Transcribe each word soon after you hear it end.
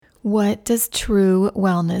What does true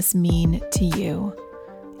wellness mean to you?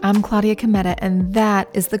 I'm Claudia Cometa, and that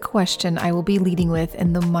is the question I will be leading with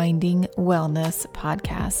in the Minding Wellness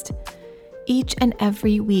podcast. Each and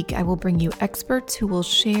every week, I will bring you experts who will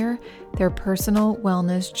share their personal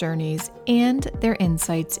wellness journeys and their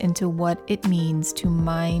insights into what it means to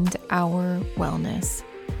mind our wellness.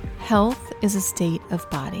 Health is a state of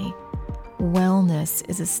body. Wellness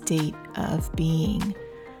is a state of being.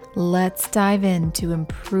 Let's dive into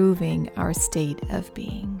improving our state of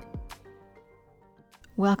being.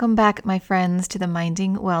 Welcome back, my friends, to the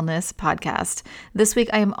Minding Wellness podcast. This week,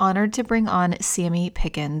 I am honored to bring on Sammy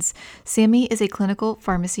Pickens. Sammy is a clinical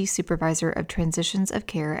pharmacy supervisor of transitions of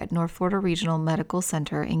care at North Florida Regional Medical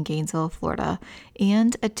Center in Gainesville, Florida,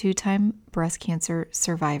 and a two-time breast cancer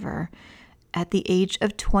survivor. At the age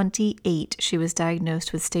of 28, she was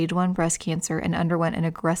diagnosed with stage 1 breast cancer and underwent an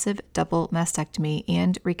aggressive double mastectomy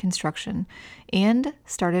and reconstruction and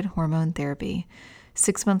started hormone therapy.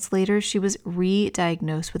 6 months later, she was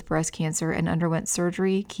re-diagnosed with breast cancer and underwent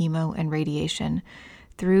surgery, chemo, and radiation.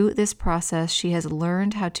 Through this process, she has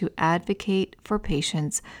learned how to advocate for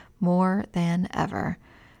patients more than ever.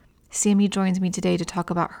 Sammy joins me today to talk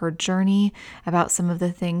about her journey, about some of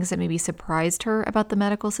the things that maybe surprised her about the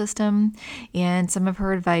medical system, and some of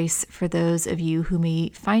her advice for those of you who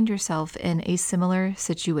may find yourself in a similar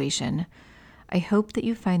situation. I hope that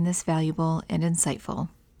you find this valuable and insightful.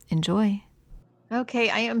 Enjoy. Okay,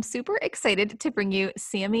 I am super excited to bring you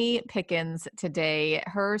Sammy Pickens today.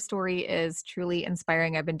 Her story is truly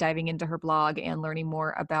inspiring. I've been diving into her blog and learning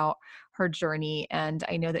more about her journey, and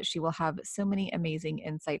I know that she will have so many amazing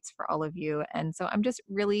insights for all of you. And so I'm just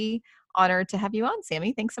really honored to have you on,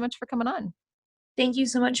 Sammy. Thanks so much for coming on. Thank you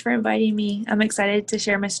so much for inviting me. I'm excited to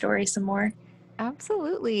share my story some more.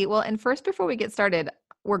 Absolutely. Well, and first, before we get started,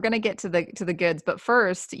 we're going to get to the goods, but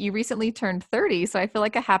first, you recently turned 30, so I feel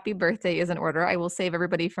like a happy birthday is in order. I will save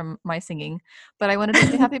everybody from my singing, but I wanted to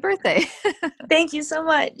say happy birthday. Thank you so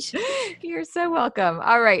much. You're so welcome.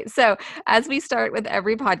 All right. So, as we start with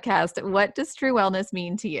every podcast, what does true wellness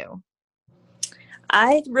mean to you?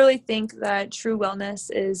 I really think that true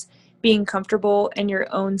wellness is being comfortable in your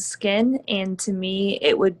own skin. And to me,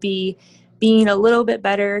 it would be being a little bit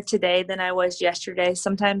better today than I was yesterday.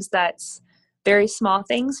 Sometimes that's very small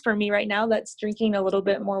things for me right now. That's drinking a little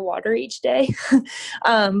bit more water each day.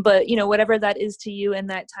 But whatever that is to you in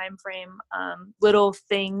that time frame, little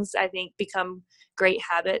things I think become great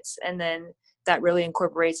habits. And then that really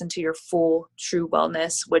incorporates into your full true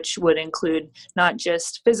wellness, which would include not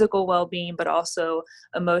just physical well-being, but also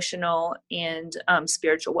emotional and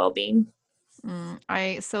spiritual well-being.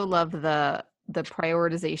 I so love the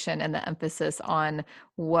prioritization and the emphasis on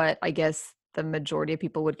what I guess the majority of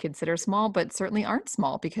people would consider small, but certainly aren't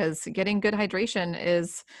small, because getting good hydration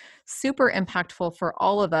is super impactful for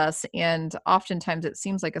all of us. And oftentimes it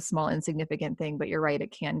seems like a small, insignificant thing, but you're right,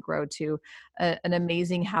 it can grow to an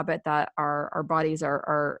amazing habit that our bodies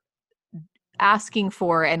are asking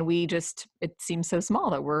for, and it seems so small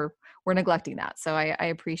that we're neglecting that. So I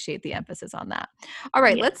appreciate the emphasis on that. All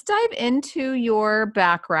right, Yeah. let's dive into your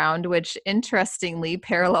background, which interestingly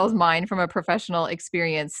parallels mine from a professional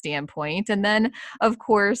experience standpoint, and then of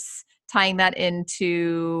course tying that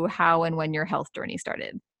into how and when your health journey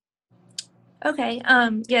started. Okay.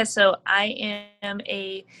 Yeah. So I am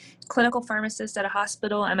a clinical pharmacist at a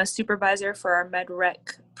hospital. I'm a supervisor for our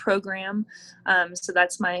MedRec program. So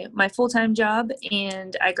that's my full time job,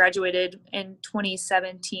 and I graduated in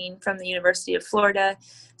 2017 from the University of Florida.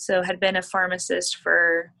 So had been a pharmacist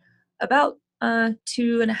for about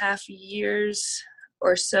 2.5 years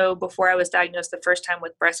or so before I was diagnosed the first time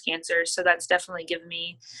with breast cancer. So that's definitely given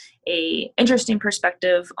me a interesting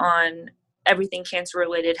perspective on everything cancer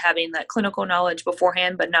related, having that clinical knowledge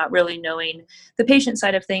beforehand, but not really knowing the patient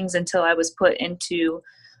side of things until I was put into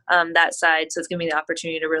that side. So it's given me the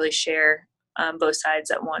opportunity to really share both sides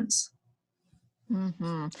at once.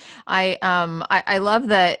 hmm I love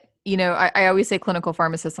that. I always say clinical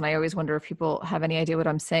pharmacist, and I always wonder if people have any idea what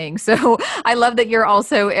I'm saying. So I love that you're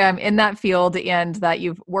also in that field, and that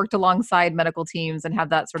you've worked alongside medical teams and have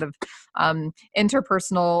that sort of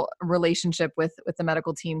interpersonal relationship with the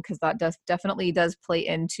medical team, because that definitely does play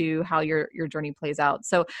into how your journey plays out.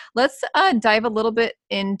 So let's dive a little bit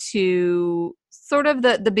into sort of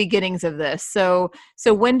the beginnings of this. So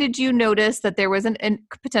when did you notice that there was an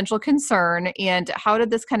potential concern, and how did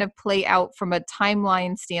this kind of play out from a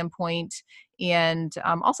timeline standpoint, and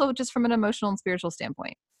also just from an emotional and spiritual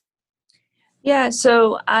standpoint? Yeah,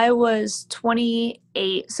 so I was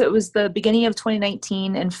 28. So it was the beginning of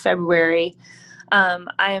 2019 in February.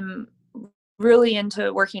 I'm really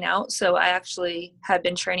into working out. So I actually had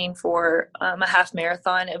been training for a half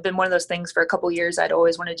marathon. It'd been one of those things for a couple years. I'd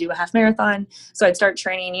always want to do a half marathon. So I'd start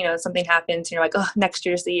training, something happens, and you're like, oh, next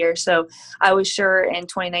year's the year. So I was sure in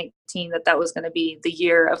 2019 that was going to be the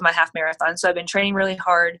year of my half marathon. So I've been training really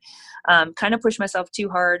hard, kind of pushed myself too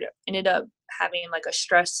hard, ended up having like a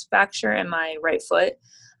stress fracture in my right foot.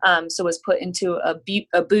 So was put into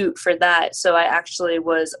a boot for that. So I actually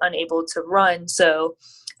was unable to run. So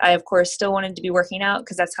I, of course, still wanted to be working out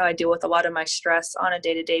because that's how I deal with a lot of my stress on a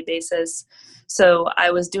day-to-day basis. So I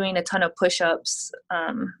was doing a ton of push-ups,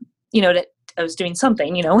 that I was doing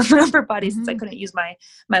something, with my upper body since I couldn't use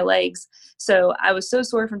my legs. So I was so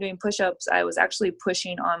sore from doing push-ups. I was actually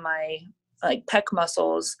pushing on my like pec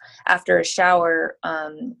muscles after a shower.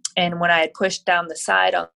 And when I had pushed down the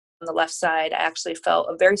side on the left side, I actually felt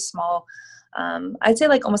a very small, I'd say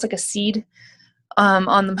like almost like a seed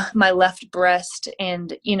on my left breast.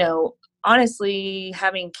 And, honestly,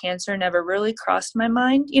 having cancer never really crossed my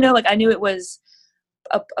mind. Like I knew it was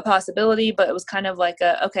a possibility, but it was kind of like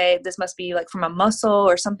okay, this must be like from a muscle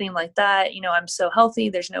or something like that. I'm so healthy.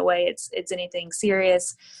 There's no way it's anything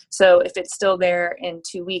serious. So if it's still there in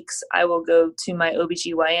 2 weeks, I will go to my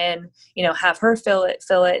OBGYN, have her fill it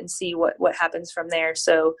and see what happens from there.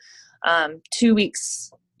 So 2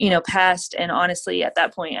 weeks passed, and honestly at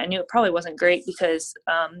that point I knew it probably wasn't great because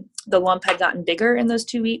the lump had gotten bigger in those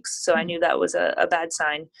 2 weeks, so I knew that was a bad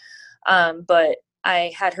sign. But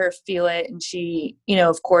I had her feel it, and she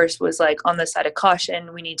of course was like, on the side of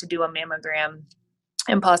caution, we need to do a mammogram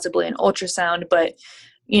and possibly an ultrasound, but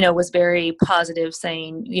was very positive,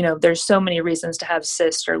 saying, there's so many reasons to have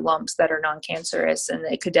cysts or lumps that are non-cancerous, and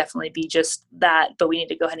it could definitely be just that, but we need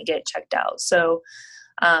to go ahead and get it checked out. So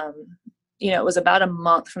it was about a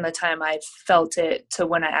month from the time I felt it to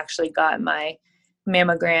when I actually got my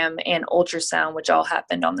mammogram and ultrasound, which all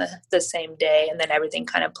happened on the same day. And then everything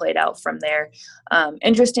kind of played out from there.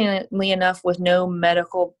 Interestingly enough, with no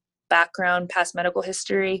medical background, past medical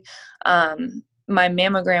history, my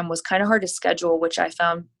mammogram was kind of hard to schedule, which I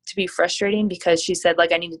found to be frustrating because she said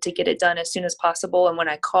like I needed to get it done as soon as possible. And when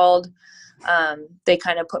I called, they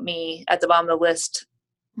kind of put me at the bottom of the list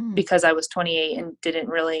because I was 28 and didn't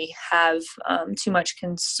really have too much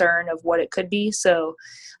concern of what it could be. So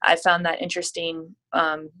I found that interesting.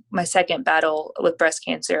 My second battle with breast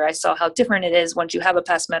cancer, I saw how different it is once you have a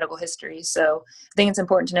past medical history. So I think it's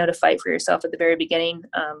important to know to fight for yourself at the very beginning.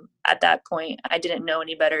 At that point, I didn't know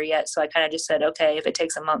any better yet. So I kind of just said, okay, if it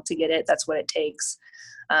takes a month to get it, that's what it takes.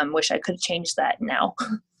 Wish I could change that now.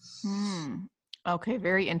 Okay,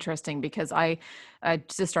 very interesting, because I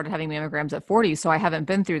just started having mammograms at 40, so I haven't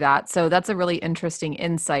been through that. So that's a really interesting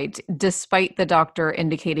insight, despite the doctor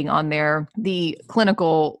indicating on there the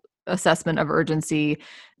clinical assessment of urgency,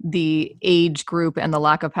 the age group and the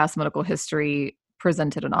lack of past medical history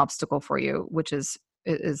presented an obstacle for you, which is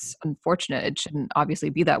unfortunate. It shouldn't obviously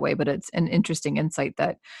be that way, but it's an interesting insight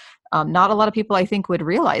that not a lot of people, I think, would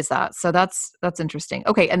realize that. So that's interesting.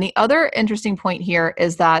 Okay, and the other interesting point here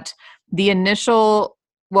is that the initial,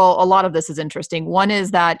 well, a lot of this is interesting. One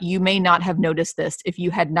is that you may not have noticed this if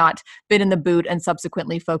you had not been in the boot and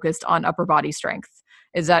subsequently focused on upper body strength.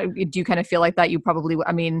 Is that, do you kind of feel like that? You probably,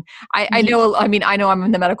 I mean, I know I'm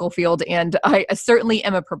in the medical field, and I certainly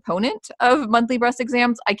am a proponent of monthly breast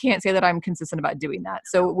exams. I can't say that I'm consistent about doing that.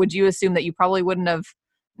 So would you assume that you probably wouldn't have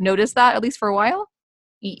noticed that, at least for a while?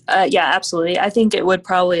 Yeah, absolutely. I think it would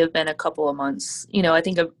probably have been a couple of months. I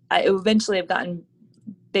think I eventually have gotten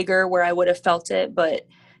bigger where I would have felt it, but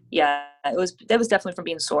yeah, that was definitely from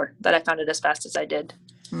being sore that I found it as fast as I did.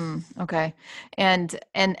 Okay. And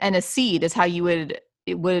a seed is how you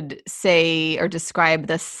would say or describe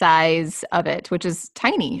the size of it, which is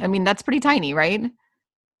tiny. I mean, that's pretty tiny, right?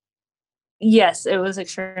 Yes, it was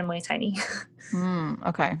extremely tiny.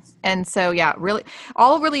 Okay. And so, yeah, really,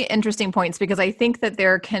 all really interesting points, because I think that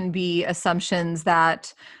there can be assumptions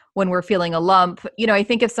that when we're feeling a lump, I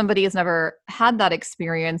think if somebody has never had that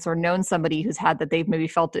experience or known somebody who's had that, they've maybe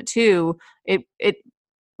felt it too,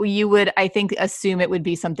 you would, I think, assume it would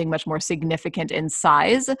be something much more significant in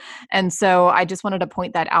size. And so I just wanted to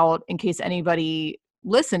point that out in case anybody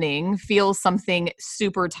listening feels something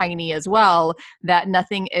super tiny as well, that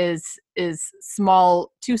nothing is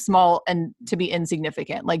small, too small and to be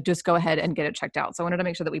insignificant. Like, just go ahead and get it checked out. So I wanted to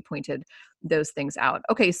make sure that we pointed those things out.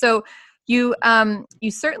 Okay, so you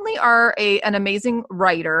certainly are an amazing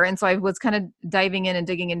writer, and so I was kind of diving in and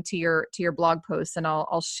digging into your blog posts, and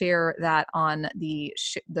I'll share that on the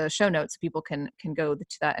show notes so people can go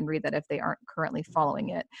to that and read that if they aren't currently following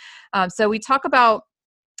it. So we talk about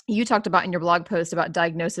you talked about in your blog post about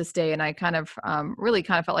diagnosis day, and I kind of really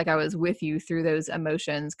kind of felt like I was with you through those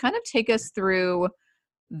emotions. Kind of take us through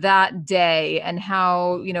that day and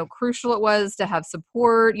how, crucial it was to have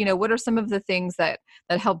support. What are some of the things that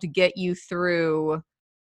helped get you through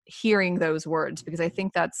hearing those words? Because I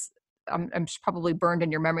think that's I'm probably burned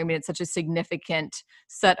in your memory. I mean, it's such a significant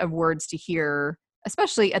set of words to hear,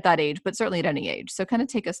 especially at that age, but certainly at any age. So kind of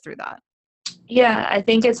take us through that. Yeah, I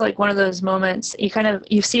think it's like one of those moments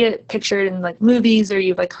you see it pictured in like movies, or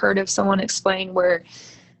you've like heard of someone explain where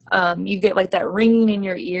you get like that ringing in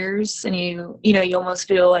your ears, and you almost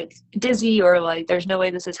feel like dizzy, or like there's no way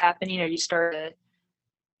this is happening, or you start to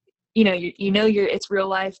you're it's real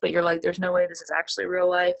life, but you're like, there's no way this is actually real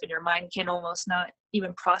life, and your mind can almost not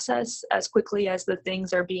even process as quickly as the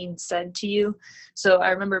things are being said to you. So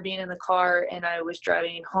I remember being in the car, and I was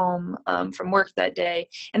driving home from work that day,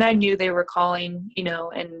 and I knew they were calling,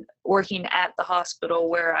 and working at the hospital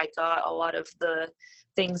where I got a lot of the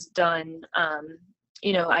things done.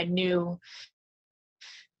 I knew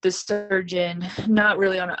the surgeon, not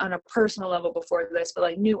really on a personal level before this, but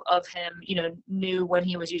like knew of him, knew when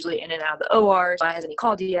he was usually in and out of the OR. So hasn't he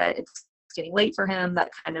called you yet? It's getting late for him, that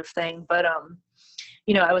kind of thing. But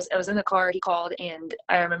I was in the car, he called, and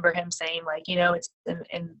I remember him saying like, it's an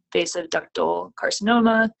invasive ductal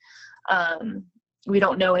carcinoma. We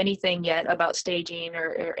don't know anything yet about staging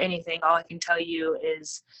or anything. All I can tell you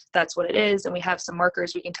is that's what it is. And we have some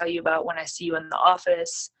markers we can tell you about when I see you in the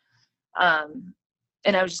office.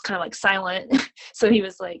 And I was just kind of like silent. So he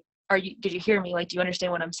was like, did you hear me? Like, do you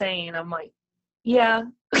understand what I'm saying? And I'm like, yeah,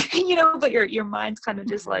 but your mind's kind of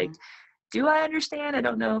just like, do I understand? I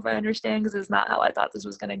don't know if I understand, because it's not how I thought this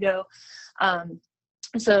was going to go.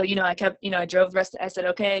 So, I drove the rest. I said,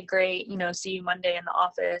 okay, great. See you Monday in the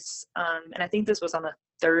office. And I think this was on a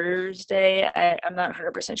Thursday. I'm not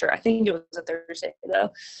 100% sure. I think it was a Thursday though.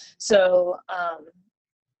 So,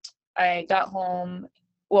 I got home.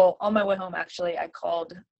 Well, on my way home, actually, I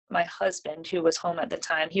called my husband, who was home at the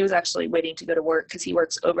time. He was actually waiting to go to work because he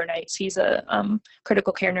works overnights. He's a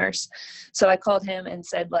critical care nurse. So I called him and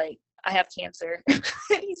said, like, I have cancer.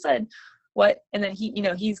 He said, what? And then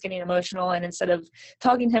he's getting emotional. And instead of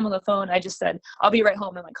talking to him on the phone, I just said, I'll be right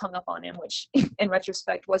home, and like hung up on him, which in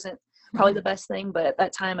retrospect wasn't probably the best thing. But at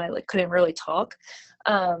that time, I like couldn't really talk.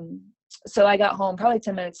 So I got home probably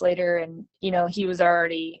 10 minutes later, and, he was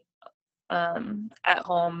already at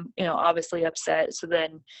home, obviously upset. So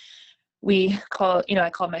then I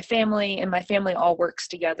called my family, and my family all works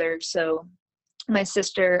together. So my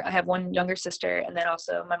sister, I have one younger sister, and then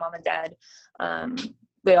also my mom and dad,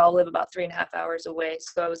 they all live about 3.5 hours away.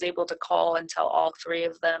 So I was able to call and tell all three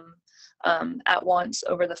of them at once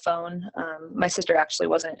over the phone. My sister actually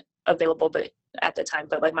wasn't available, but at the time,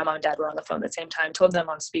 but like my mom and dad were on the phone at the same time, told them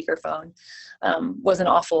on speakerphone. Was an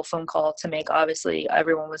awful phone call to make. Obviously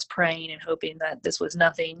everyone was praying and hoping that this was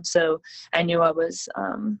nothing. So I knew I was,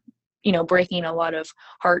 breaking a lot of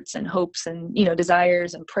hearts and hopes and,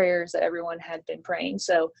 desires and prayers that everyone had been praying.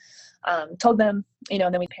 So told them,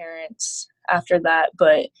 and then we parents after that,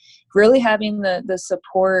 but really having the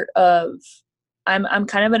support of, I'm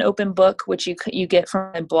kind of an open book, which you get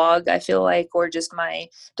from my blog, I feel like, or just my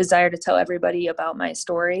desire to tell everybody about my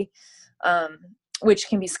story, which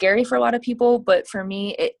can be scary for a lot of people. But for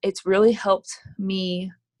me, it's really helped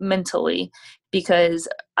me mentally, because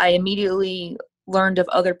I immediately learned of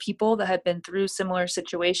other people that had been through similar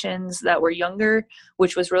situations that were younger,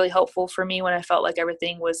 which was really helpful for me when I felt like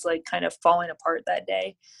everything was like kind of falling apart that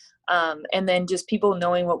day. And then just people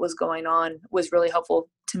knowing what was going on was really helpful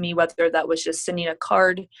to me, whether that was just sending a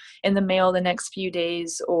card in the mail the next few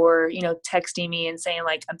days, or, texting me and saying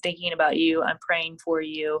like, I'm thinking about you, I'm praying for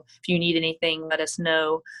you, if you need anything, let us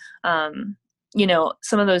know.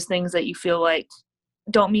 Some of those things that you feel like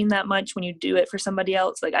don't mean that much when you do it for somebody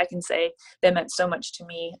else, like I can say they meant so much to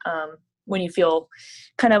me. When you feel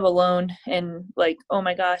kind of alone and like, oh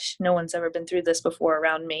my gosh, no one's ever been through this before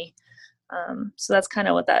around me. So that's kind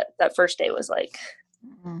of what that first day was like.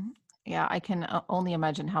 Mhm. Yeah, I can only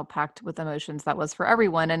imagine how packed with emotions that was for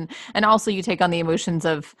everyone, and also you take on the emotions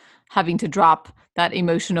of having to drop that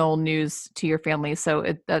emotional news to your family.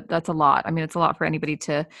 So that's a lot. I mean, it's a lot for anybody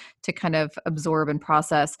to kind of absorb and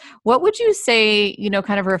process. What would you say,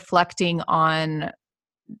 kind of reflecting on,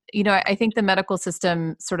 I think the medical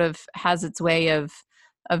system sort of has its way of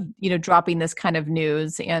dropping this kind of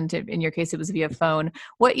news, and in your case it was via phone.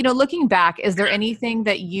 What, looking back, is there anything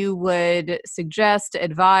that you would suggest,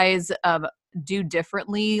 advise, do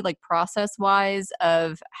differently, like process wise,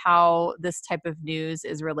 of how this type of news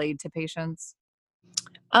is relayed to patients?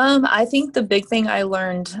 I think the big thing I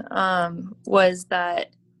learned was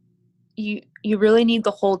that you really need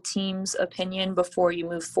the whole team's opinion before you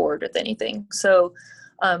move forward with anything. So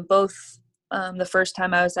both the first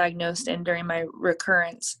time I was diagnosed and during my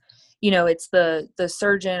recurrence, it's the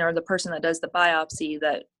surgeon or the person that does the biopsy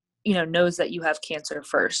that knows that you have cancer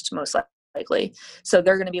first, most likely. So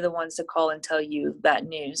they're going to be the ones to call and tell you that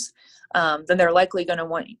news. Then they're likely going to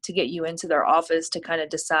want to get you into their office to kind of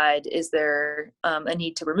decide, is there a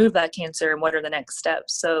need to remove that cancer and what are the next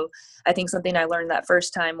steps? So I think something I learned that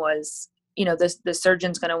first time was, the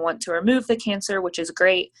surgeon's going to want to remove the cancer, which is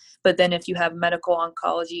great. But then if you have medical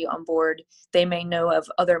oncology on board, they may know of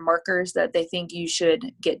other markers that they think you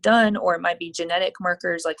should get done, or it might be genetic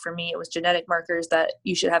markers. Like for me, it was genetic markers that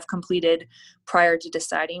you should have completed prior to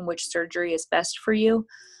deciding which surgery is best for you.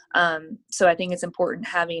 So I think it's important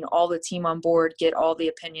having all the team on board, get all the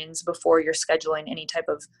opinions before you're scheduling any type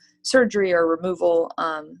of surgery or removal,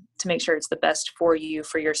 to make sure it's the best for you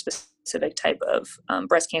for your specific type of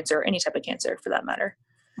breast cancer or any type of cancer for that matter.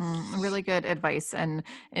 Really good advice and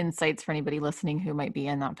insights for anybody listening who might be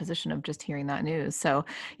in that position of just hearing that news. So,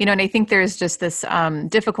 and I think there's just this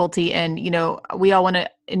difficulty and, we all want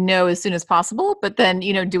to know as soon as possible, but then,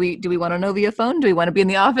 do we want to know via phone? Do we want to be in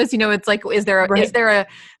the office? It's like, is there a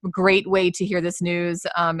great way to hear this news?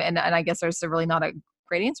 And I guess there's really not a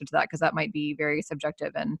great answer to that because that might be very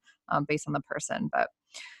subjective and based on the person. But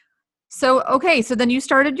so, okay. So then you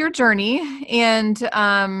started your journey and,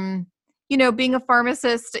 being a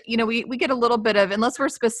pharmacist, we get a little bit of, unless we're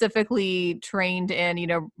specifically trained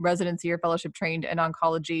in, residency or fellowship trained in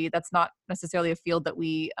oncology, that's not necessarily a field that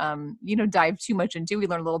we, dive too much into. We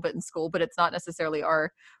learn a little bit in school, but it's not necessarily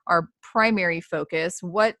our primary focus.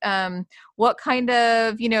 What kind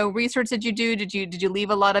of, research did you do? Did you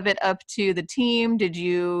leave a lot of it up to the team? Did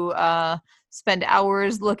you, spend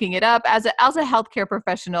hours looking it up as a healthcare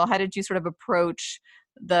professional? How did you sort of approach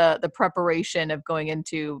the preparation of going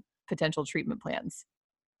into potential treatment plans?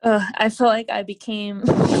 I feel like I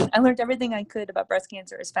learned everything I could about breast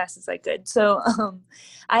cancer as fast as I could. So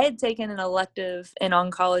I had taken an elective in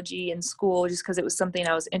oncology in school just because it was something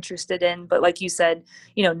I was interested in. But like you said,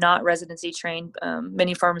 not residency trained.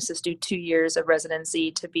 Many pharmacists do 2 years of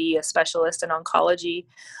residency to be a specialist in oncology.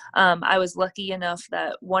 I was lucky enough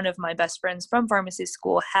that one of my best friends from pharmacy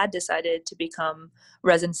school had decided to become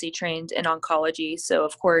residency trained in oncology. So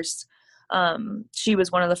of course, she was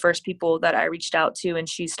one of the first people that I reached out to, and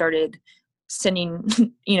she started sending,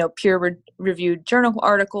 peer-reviewed journal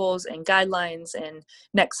articles and guidelines and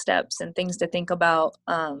next steps and things to think about,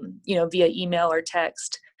 via email or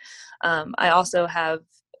text. I also have,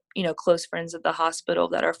 close friends at the hospital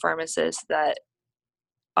that are pharmacists that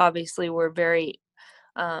obviously were very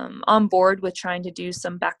on board with trying to do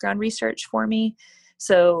some background research for me.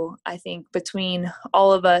 So I think between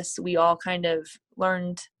all of us, we all kind of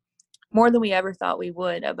learned more than we ever thought we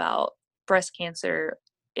would about breast cancer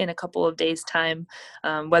in a couple of days' time,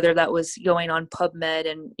 whether that was going on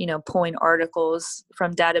PubMed and, pulling articles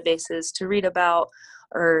from databases to read about,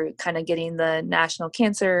 or kind of getting the national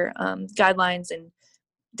cancer guidelines and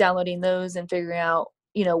downloading those and figuring out,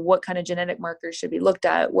 what kind of genetic markers should be looked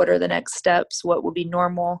at, what are the next steps, what will be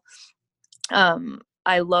normal.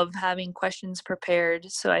 I love having questions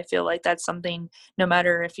prepared. So I feel like that's something, no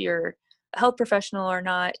matter if you're a health professional or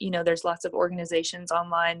not, there's lots of organizations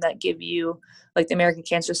online that give you, like the American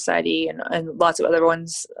Cancer Society and lots of other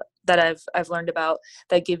ones that I've learned about,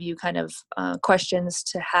 that give you kind of questions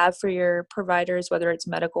to have for your providers, whether it's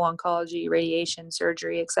medical oncology, radiation,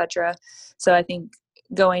 surgery, etc. So I think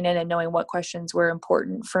going in and knowing what questions were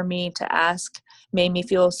important for me to ask made me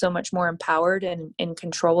feel so much more empowered and in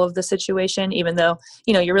control of the situation, even though,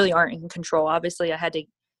 you really aren't in control. Obviously, I had to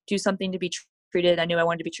do something to be treated. I knew I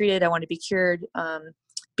wanted to be treated. I wanted to be cured.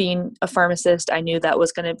 Being a pharmacist, I knew that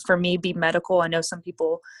was going to, for me, be medical. I know some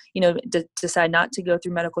people, decide not to go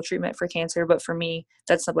through medical treatment for cancer, but for me,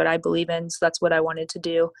 that's what I believe in. So that's what I wanted to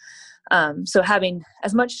do. So having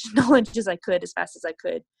as much knowledge as I could, as fast as I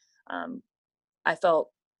could, I felt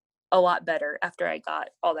a lot better after I got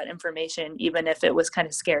all that information, even if it was kind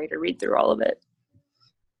of scary to read through all of it.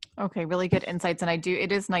 Okay, really good insights. And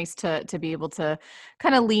it is nice to be able to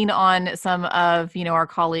kind of lean on some of, our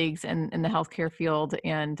colleagues in the healthcare field.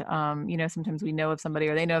 And, sometimes we know of somebody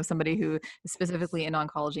or they know of somebody who is specifically in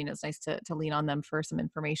oncology, and it's nice to lean on them for some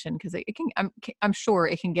information, because it can, I'm sure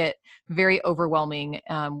it can get very overwhelming,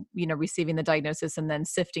 receiving the diagnosis and then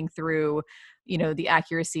sifting through, the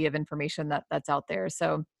accuracy of information that's out there.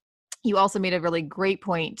 So you also made a really great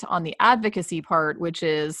point on the advocacy part, which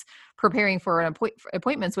is preparing for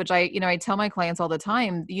appointments, which I tell my clients all the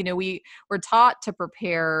time. We're taught to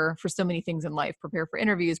prepare for so many things in life, prepare for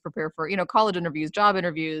interviews, prepare for, college interviews, job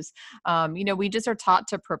interviews. We just are taught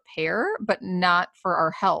to prepare, but not for our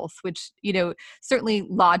health, which, certainly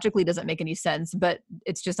logically doesn't make any sense, but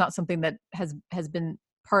it's just not something that has been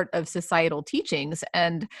part of societal teachings.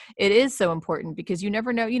 And it is so important because you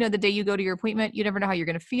never know, the day you go to your appointment, you never know how you're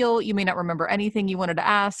going to feel. You may not remember anything you wanted to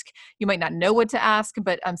ask. You might not know what to ask,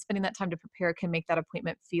 but spending that time to prepare can make that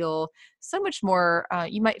appointment feel so much more,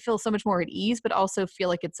 you might feel so much more at ease, but also feel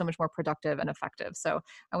like it's so much more productive and effective. So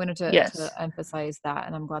I wanted to Yes. emphasize that.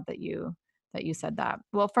 And I'm glad that you said that.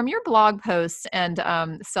 Well, from your blog posts and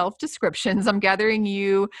self descriptions, I'm gathering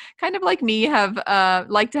you kind of like me have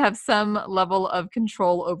like to have some level of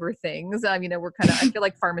control over things. I feel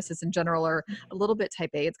like pharmacists in general are a little bit type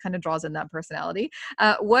A. It kind of draws in that personality.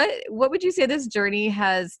 What would you say this journey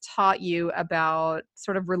has taught you about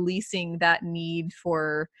sort of releasing that need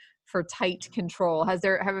for tight control? Have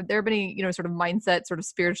there been any, sort of mindset, sort of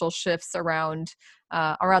spiritual shifts around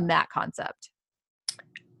that concept?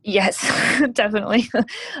 Yes, definitely.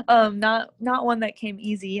 Not one that came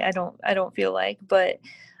easy. I don't feel like, but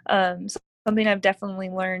something I've definitely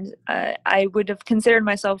learned. I would have considered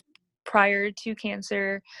myself prior to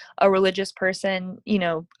cancer a religious person.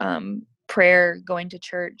 Prayer, going to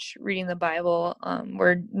church, reading the Bible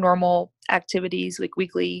were normal activities, like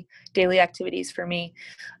weekly, daily activities for me.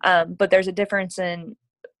 But there's a difference in,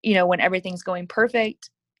 when everything's going perfect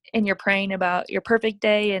and you're praying about your perfect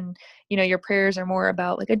day, and your prayers are more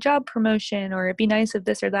about like a job promotion, or it'd be nice if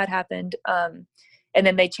this or that happened, and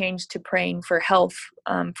then they change to praying for health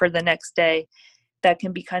for the next day. That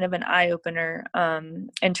can be kind of an eye-opener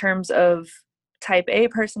in terms of type A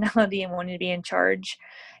personality and wanting to be in charge.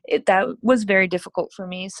 That was very difficult for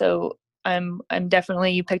me. So I'm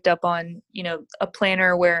definitely, you picked up on, a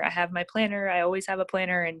planner, where I have my planner. I always have a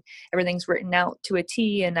planner and everything's written out to a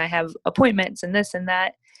T, and I have appointments and this and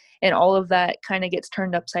that. And all of that kind of gets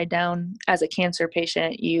turned upside down as a cancer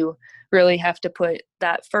patient. You really have to put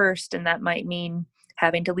that first, and that might mean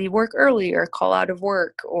having to leave work early or call out of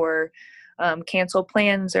work, or cancel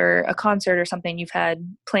plans or a concert or something you've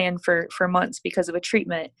had planned for months because of a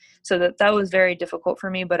treatment. So that was very difficult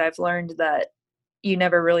for me, but I've learned that you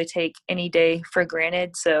never really take any day for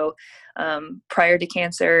granted. So prior to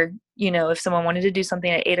cancer, if someone wanted to do something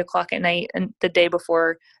at 8 o'clock at night, and the day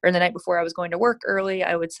before or the night before I was going to work early,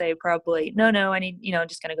 I would say probably, no, I need, I'm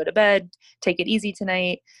just going to go to bed, take it easy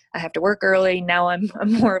tonight. I have to work early. Now I'm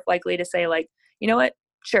more likely to say, like, you know what?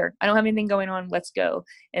 Sure, I don't have anything going on. Let's go.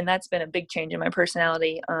 And that's been a big change in my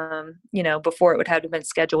personality. Before it would have to been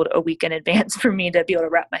scheduled a week in advance for me to be able to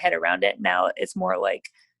wrap my head around it. Now it's more like,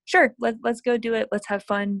 sure, let's go do it. Let's have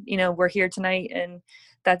fun. We're here tonight, and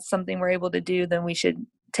that's something we're able to do, then we should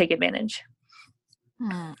take advantage.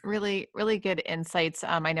 Really, really good insights.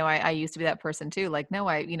 I know I used to be that person too. Like, no,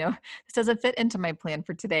 this doesn't fit into my plan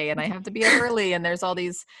for today, and I have to be up early. And there's all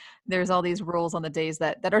these rules on the days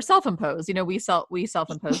that are self-imposed. We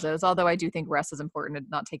self-impose those. Although I do think rest is important and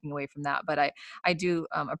not taking away from that. But I do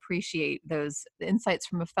appreciate those insights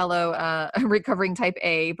from a fellow recovering Type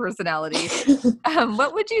A personality.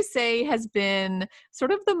 What would you say has been sort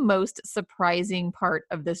of the most surprising part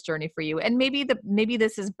of this journey for you? And maybe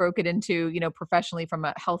this is broken into, professionally from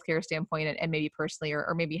a healthcare standpoint, and maybe personally,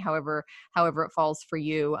 or maybe however it falls for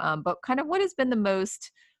you. But kind of what has been the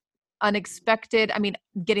most unexpected? I mean,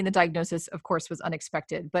 getting the diagnosis, of course, was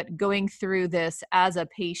unexpected, but going through this as a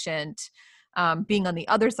patient, being on the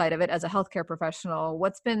other side of it as a healthcare professional,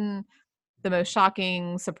 what's been the most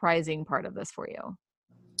shocking, surprising part of this for you?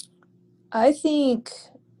 I think,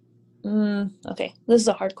 okay, this is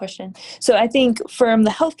a hard question. So I think from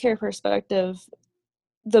the healthcare perspective,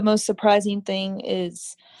 the most surprising thing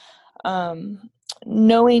is um,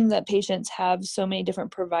 knowing that patients have so many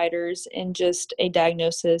different providers in just a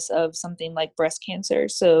diagnosis of something like breast cancer.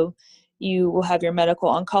 So you will have your medical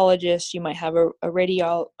oncologist, you might have a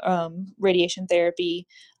radiation therapy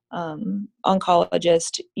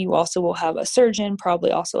oncologist. You also will have a surgeon,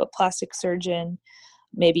 probably also a plastic surgeon,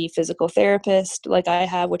 maybe physical therapist like I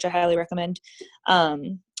have, which I highly recommend.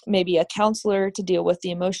 Maybe a counselor to deal with the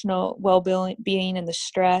emotional well-being and the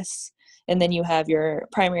stress. And then you have your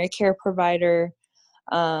primary care provider,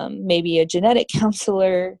 maybe a genetic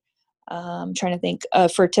counselor, trying to think, a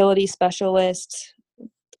fertility specialist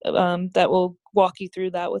that will walk you through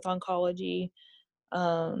that with oncology.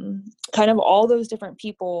 Kind of all those different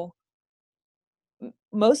people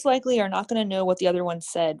most likely are not going to know what the other one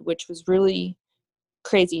said, which was really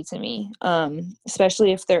crazy to me,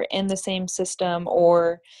 especially if they're in the same system,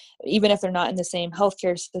 or even if they're not in the same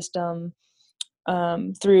healthcare system,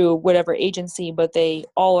 through whatever agency, but they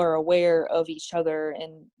all are aware of each other,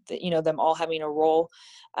 and them all having a role.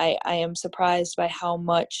 I am surprised by how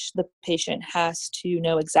much the patient has to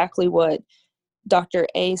know exactly what Dr.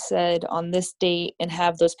 A said on this date and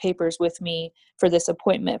have those papers with me for this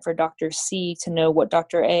appointment for Dr. C, to know what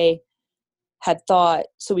Dr. A had thought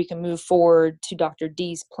so we can move forward to Dr.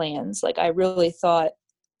 D's plans. Like, I really thought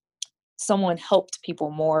someone helped people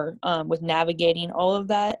more with navigating all of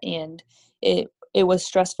that, and it was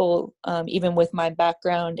stressful, even with my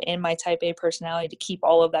background and my type A personality, to keep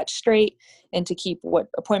all of that straight, and to keep what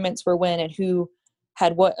appointments were when, and who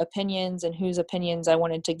had what opinions and whose opinions I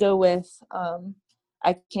wanted to go with.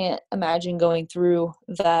 I can't imagine going through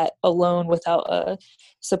that alone without a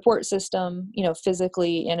support system,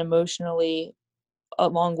 physically and emotionally,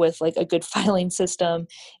 along with like a good filing system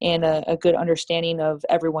and a good understanding of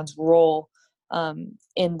everyone's role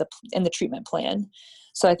in the treatment plan.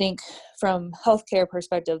 So I think from healthcare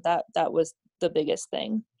perspective, that was the biggest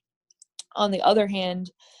thing. On the other hand,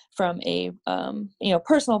 from a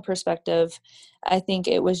personal perspective, I think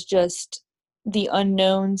it was just the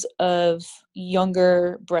unknowns of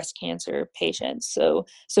younger breast cancer patients. So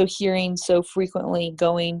hearing so frequently,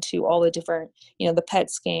 going to all the different, the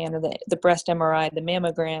PET scan, or the breast MRI, the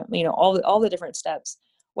mammogram, all the different steps.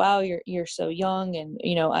 Wow, you're so young, and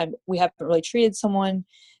we haven't really treated someone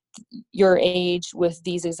your age with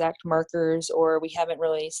these exact markers, or we haven't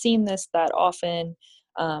really seen this that often.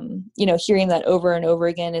 Hearing that over and over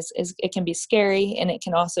again is it can be scary, and it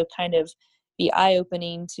can also kind of be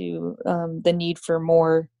eye-opening to the need for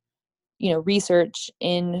more, research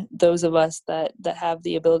in those of us that have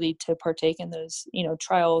the ability to partake in those,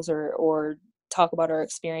 trials, or talk about our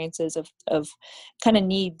experiences of kind of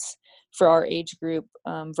needs for our age group,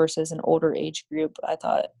 versus an older age group. I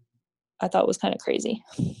thought was kind of crazy.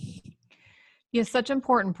 Yeah, such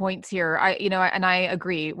important points here. And I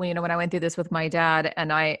agree. When I went through this with my dad,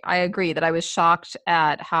 and I agree that I was shocked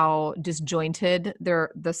at how disjointed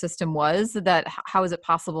the system was. How is it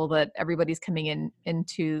possible that everybody's coming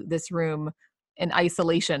into this room in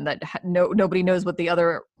isolation, that nobody knows what the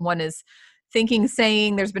other one is thinking,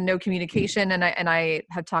 saying. There's been no communication, and I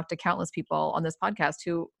have talked to countless people on this podcast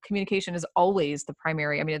who communication is always the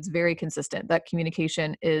primary. I mean, it's very consistent that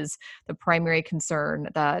communication is the primary concern,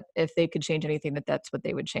 that if they could change anything, that's what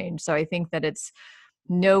they would change. So I think that it's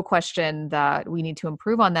no question that we need to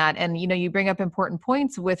improve on that. And you bring up important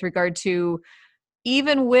points with regard to,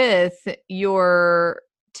 even with your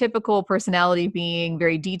typical personality being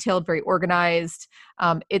very detailed, very organized,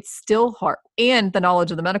 it's still hard. And the knowledge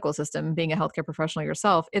of the medical system, being a healthcare professional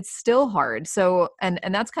yourself, it's still hard. So, and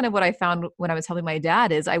that's kind of what I found when I was helping my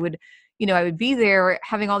dad. Is I would be there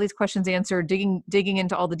having all these questions answered, digging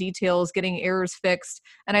into all the details, getting errors fixed.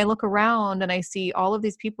 And I look around and I see all of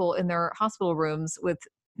these people in their hospital rooms with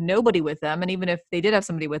nobody with them. And even if they did have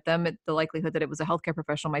somebody with them, the likelihood that it was a healthcare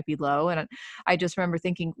professional might be low. And I just remember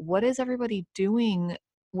thinking, what is everybody doing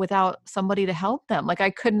without somebody to help them? Like, I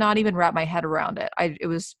could not even wrap my head around it. It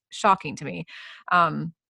was shocking to me.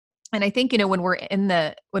 And I think, when we're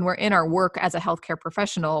in our work as a healthcare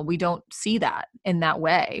professional, we don't see that in that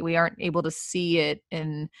way. We aren't able to see it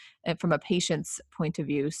from a patient's point of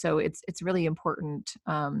view. So it's really important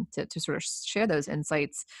to sort of share those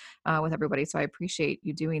insights with everybody. So I appreciate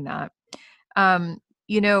you doing that.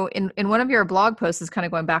 In one of your blog posts, is kind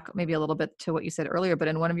of going back maybe a little bit to what you said earlier, but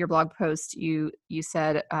in one of your blog posts, you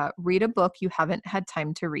said, read a book you haven't had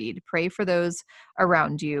time to read, pray for those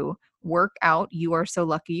around you, work out, you are so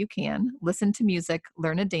lucky you can, listen to music,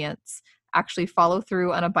 learn a dance, actually follow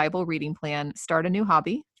through on a Bible reading plan, start a new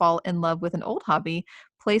hobby, fall in love with an old hobby,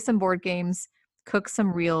 play some board games, cook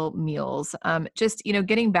some real meals. Just,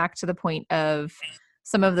 getting back to the point of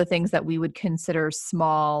some of the things that we would consider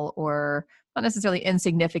small, or not necessarily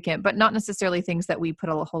insignificant, but not necessarily things that we put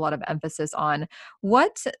a whole lot of emphasis on.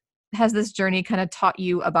 What has this journey kind of taught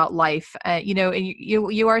you about life?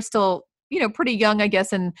 You are still, pretty young, I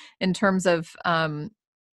guess, in terms of, the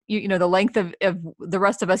length of the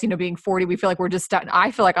rest of us, being 40, we feel like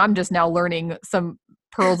I feel like I'm just now learning some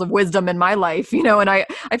pearls of wisdom in my life, and I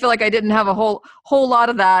feel like I didn't have a whole lot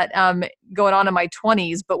of that going on in my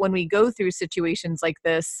 20s. But when we go through situations like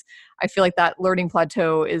this, I feel like that learning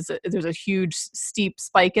plateau there's a huge steep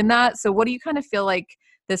spike in that. So what do you kind of feel like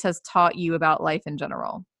this has taught you about life in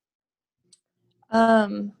general?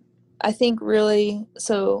 I think really,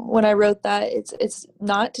 so when I wrote that, it's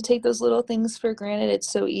not to take those little things for granted.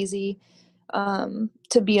 It's so easy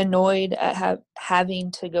to be annoyed at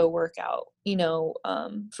having to go work out,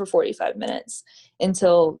 for 45 minutes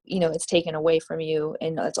until, it's taken away from you.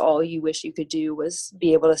 And that's all you wish you could do was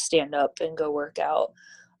be able to stand up and go work out.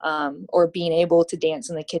 Or being able to dance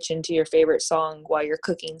in the kitchen to your favorite song while you're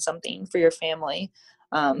cooking something for your family,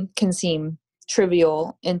 can seem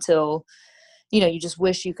trivial until, you just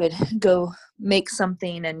wish you could go make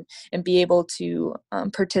something and be able to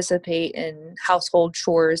participate in household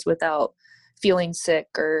chores without feeling sick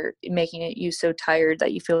or making it you so tired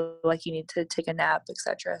that you feel like you need to take a nap,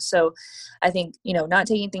 etc. So I think, not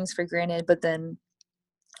taking things for granted, but then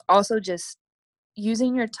also just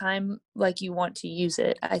using your time like you want to use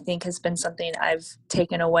it, I think has been something I've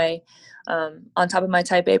taken away. On top of my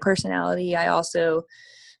type A personality, I also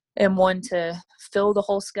am one to fill the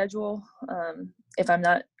whole schedule. If I'm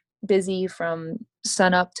not busy from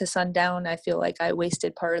sun up to sundown, I feel like I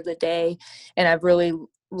wasted part of the day. And I've really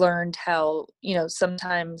learned how,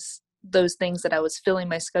 sometimes those things that I was filling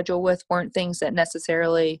my schedule with weren't things that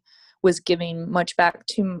necessarily was giving much back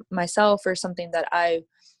to myself or something that I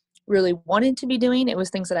really wanted to be doing. It was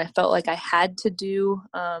things that I felt like I had to do.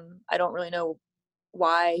 I don't really know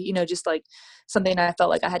why, just like something I felt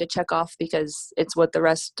like I had to check off because it's what the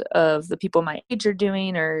rest of the people my age are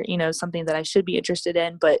doing, or, something that I should be interested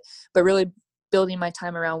in, but really building my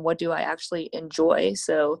time around what do I actually enjoy.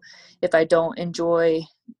 So if I don't enjoy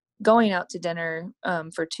going out to dinner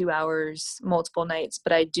for 2 hours multiple nights,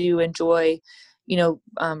 but I do enjoy,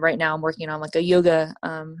 right now I'm working on like a yoga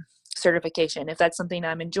certification. If that's something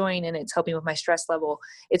I'm enjoying and it's helping with my stress level,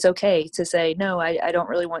 it's okay to say, no, I don't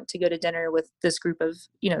really want to go to dinner with this group of,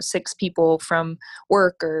 6 people from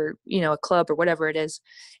work or, a club or whatever it is.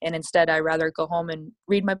 And instead I rather go home and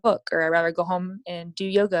read my book, or I rather go home and do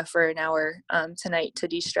yoga for an hour tonight to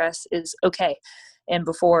de-stress is okay. And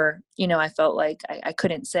before, I felt like I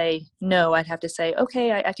couldn't say no. I'd have to say,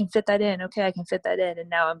 okay, I can fit that in. Okay, I can fit that in. And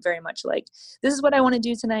now I'm very much like, this is what I want to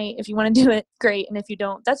do tonight. If you want to do it, great. And if you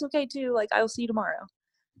don't, that's okay too. Like, I'll see you tomorrow.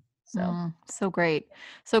 So, So great.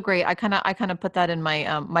 So great. I kind of put that in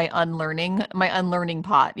my unlearning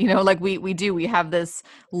pot. Like we have this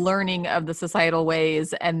learning of the societal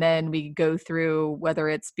ways, and then we go through, whether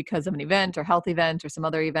it's because of an event or health event or some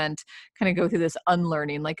other event, kind of go through this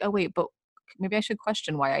unlearning, like, oh wait, but maybe I should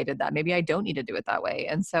question why I did that. Maybe I don't need to do it that way.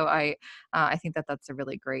 And so I think that that's a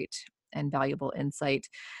really great and valuable insight.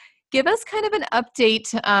 Give us kind of an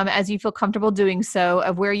update, as you feel comfortable doing so,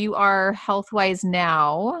 of where you are health-wise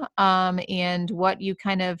now, and what you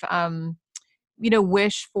kind of,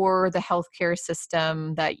 wish for the healthcare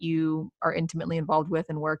system that you are intimately involved with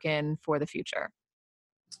and work in for the future.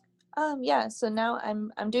 yeah. So now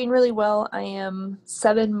I'm doing really well. I am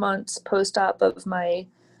 7 months post-op of my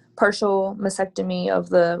partial mastectomy of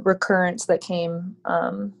the recurrence that came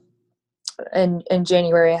in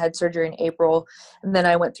January. I had surgery in April, and then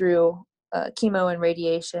I went through chemo and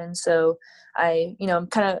radiation. So I'm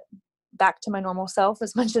kind of back to my normal self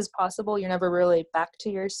as much as possible. You're never really back to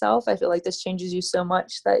yourself. I feel like this changes you so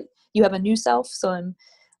much that you have a new self. So I'm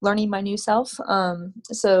learning my new self.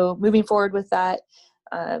 So moving forward with that,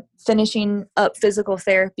 finishing up physical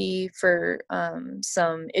therapy for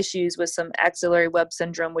some issues with some axillary web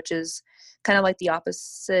syndrome, which is kind of like the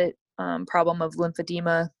opposite problem of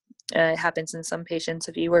lymphedema. It happens in some patients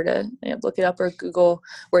if you were to look it up or Google,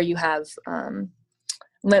 where you have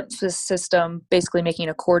lymph system basically making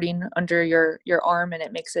a cording under your arm, and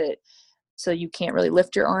it makes it so you can't really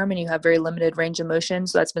lift your arm and you have very limited range of motion.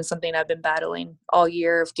 So that's been something I've been battling all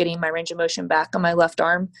year, of getting my range of motion back on my left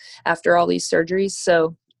arm after all these surgeries.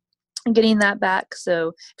 So getting that back,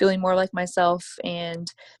 so feeling more like myself, and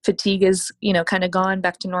fatigue is kind of gone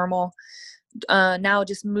back to normal. Now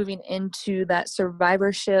just moving into that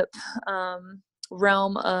survivorship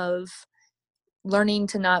realm of learning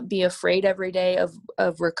to not be afraid every day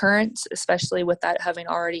of recurrence, especially with that having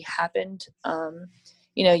already happened. I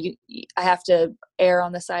have to err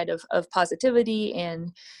on the side of positivity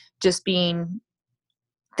and just being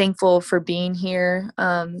thankful for being here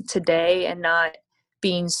today, and not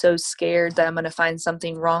being so scared that I'm going to find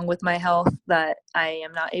something wrong with my health that I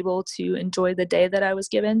am not able to enjoy the day that I was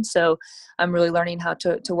given. So I'm really learning how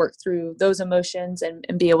to work through those emotions and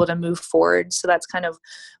be able to move forward. So that's kind of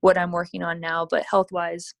what I'm working on now. But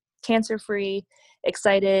health-wise, cancer-free,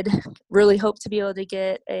 excited, really hope to be able to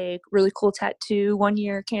get a really cool tattoo 1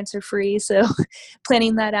 year cancer-free. So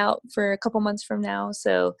planning that out for a couple months from now.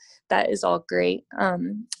 So that is all great.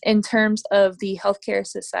 In terms of the healthcare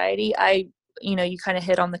society, you kind of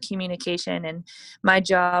hit on the communication, and my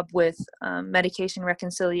job with medication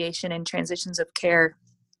reconciliation and transitions of care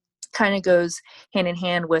kind of goes hand in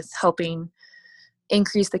hand with helping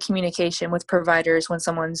increase the communication with providers when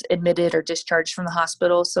someone's admitted or discharged from the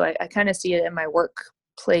hospital. So I kind of see it in my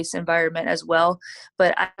workplace environment as well.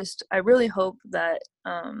 But I really hope that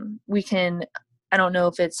we can, I don't know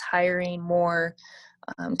if it's hiring more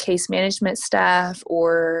case management staff,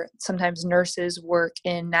 or sometimes nurses work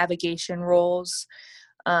in navigation roles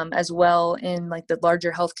as well in like the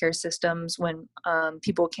larger healthcare systems when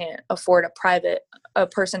people can't afford a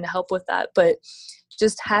person to help with that. But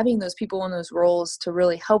just having those people in those roles to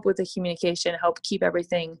really help with the communication, help keep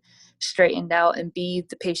everything straightened out, and be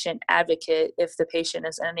the patient advocate if the patient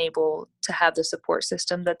is unable to have the support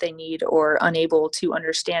system that they need, or unable to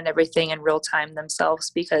understand everything in real time themselves.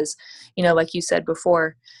 Because, like you said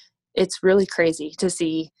before, it's really crazy to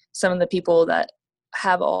see some of the people that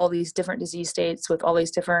have all these different disease states with all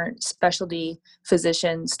these different specialty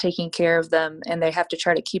physicians taking care of them, and they have to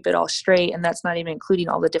try to keep it all straight. And that's not even including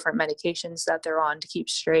all the different medications that they're on to keep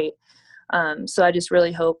straight. So I just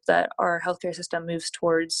really hope that our healthcare system moves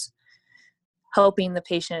towards helping the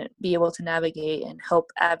patient be able to navigate and help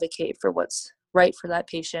advocate for what's right for that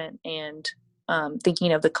patient, and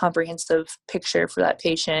thinking of the comprehensive picture for that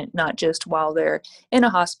patient, not just while they're in a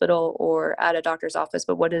hospital or at a doctor's office,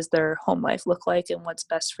 but what does their home life look like and what's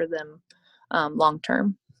best for them long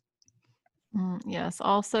term. Yes,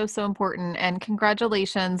 also so important. And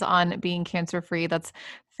congratulations on being cancer-free. That's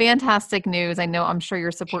fantastic news. I'm sure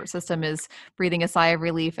your support system is breathing a sigh of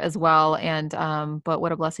relief as well. And but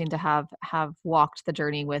what a blessing to have walked the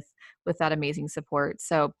journey with that amazing support.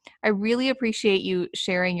 So I really appreciate you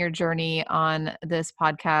sharing your journey on this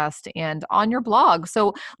podcast and on your blog.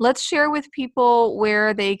 So let's share with people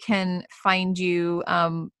where they can find you,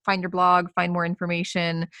 find your blog, find more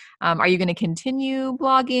information. Are you going to continue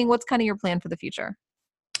blogging? What's kind of your plan for the future?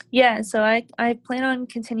 Yeah, so I plan on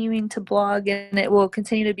continuing to blog, and it will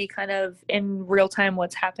continue to be kind of in real time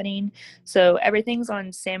what's happening. So everything's on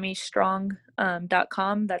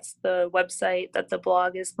sammystrong.com. That's the website that the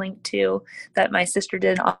blog is linked to, that my sister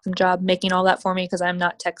did an awesome job making all that for me, because I'm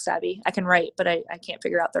not tech savvy. I can write, but I can't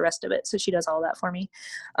figure out the rest of it. So she does all that for me.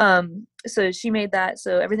 So she made that.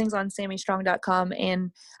 So everything's on sammystrong.com,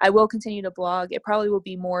 and I will continue to blog. It probably will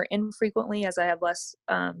be more infrequently as I have less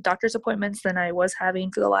doctor's appointments than I was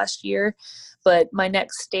having for the last year. But my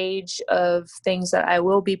next stage of things that I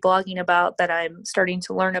will be blogging about, that I'm starting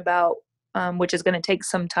to learn about, which is going to take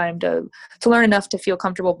some time to learn enough to feel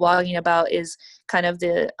comfortable blogging about, is kind of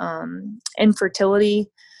the infertility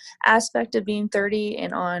aspect of being 30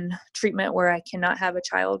 and on treatment where I cannot have a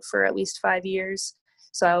child for at least 5 years.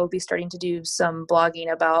 So I will be starting to do some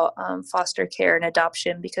blogging about foster care and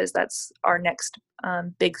adoption, because that's our next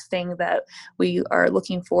big thing that we are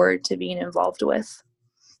looking forward to being involved with.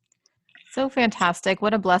 So fantastic.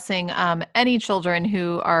 What a blessing. Any children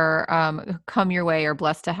who are who come your way are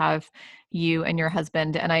blessed to have you and your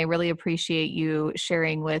husband. And I really appreciate you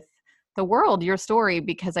sharing with the world your story,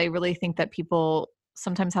 because I really think that people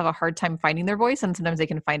sometimes have a hard time finding their voice, and sometimes they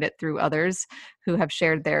can find it through others who have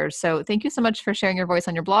shared theirs. So thank you so much for sharing your voice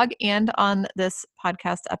on your blog and on this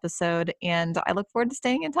podcast episode. And I look forward to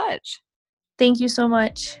staying in touch. Thank you so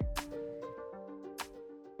much.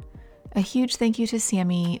 A huge thank you to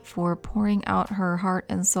Sammy for pouring out her heart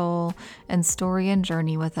and soul and story and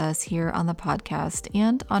journey with us here on the podcast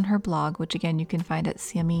and on her blog, which again you can find at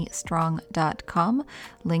sammystrong.com,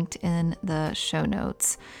 linked in the show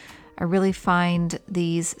notes. I really find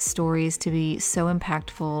these stories to be so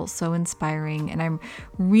impactful, so inspiring, and I'm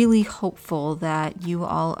really hopeful that you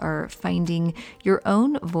all are finding your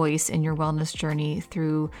own voice in your wellness journey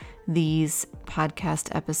through these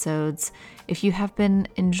podcast episodes. If you have been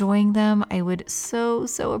enjoying them, I would so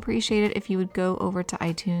appreciate it if you would go over to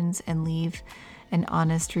iTunes and leave an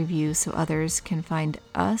honest review so others can find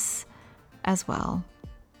us as well.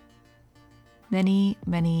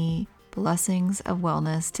 Many blessings of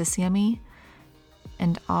wellness to Sammy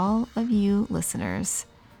and all of you listeners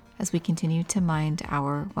as we continue to mind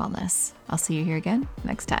our wellness. I'll see you here again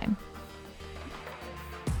next time.